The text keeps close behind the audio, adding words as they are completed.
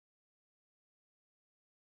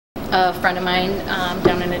A friend of mine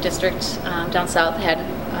down in a district down south had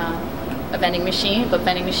a vending machine, book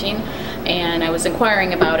vending machine, and I was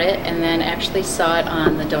inquiring about it and then actually saw it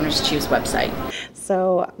on the Donors Choose website.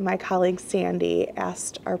 So my colleague Sandy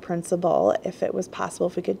asked our principal if it was possible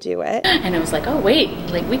if we could do it. And I was like, oh wait,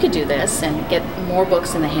 like we could do this and get more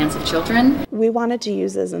books in the hands of children. We wanted to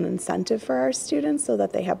use as an incentive for our students so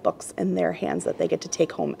that they have books in their hands that they get to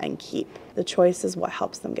take home and keep. The choice is what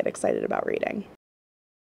helps them get excited about reading.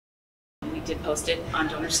 We did post it on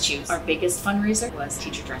Donors Choose. Our biggest fundraiser was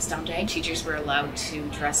Teacher Dress Down Day. Teachers were allowed to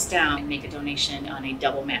dress down and make a donation on a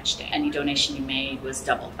double match day. Any donation you made was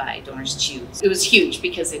doubled by Donors Choose. It was huge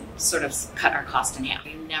because it sort of cut our cost in half.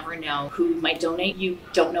 You never know who might donate. You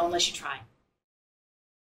don't know unless you try.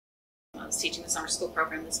 I was teaching the summer school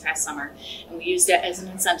program this past summer, and we used it as an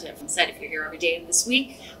incentive and said, if you're here every day this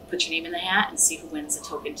week, put your name in the hat and see who wins a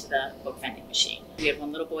token to the book vending machine. We had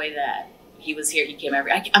one little boy that he was here, he came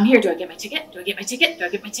I'm here, do I get my ticket? Do I get my ticket? Do I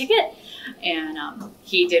get my ticket? And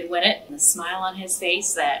he did win it. And the smile on his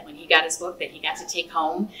face that when he got his book that he got to take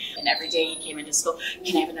home. And every day he came into school,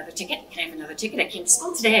 can I have another ticket? Can I have another ticket? I came to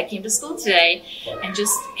school today, I came to school today. And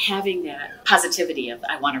just having that positivity of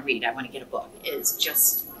I want to read, I want to get a book is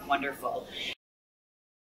just wonderful.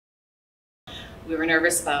 We were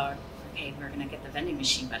nervous about, okay, we're going to get the vending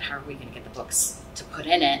machine, but how are we going to get the books to put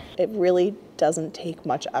in it? It really doesn't take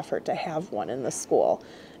much effort to have one in the school,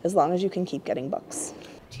 as long as you can keep getting books.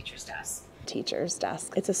 Teacher's Desk. Teacher's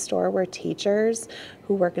Desk. It's a store where teachers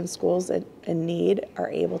who work in schools in need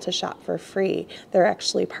are able to shop for free. They're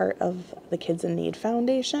actually part of the Kids in Need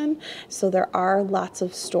Foundation, so there are lots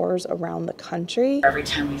of stores around the country. Every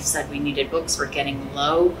time we've said we needed books, we're getting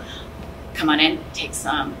low. Come on in, take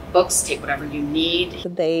some books, take whatever you need.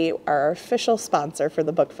 They are our official sponsor for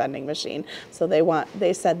the book vending machine. So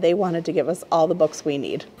they said they wanted to give us all the books we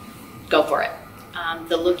need. Go for it.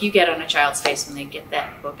 The look you get on a child's face when they get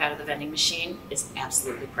that book out of the vending machine is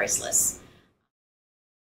absolutely priceless.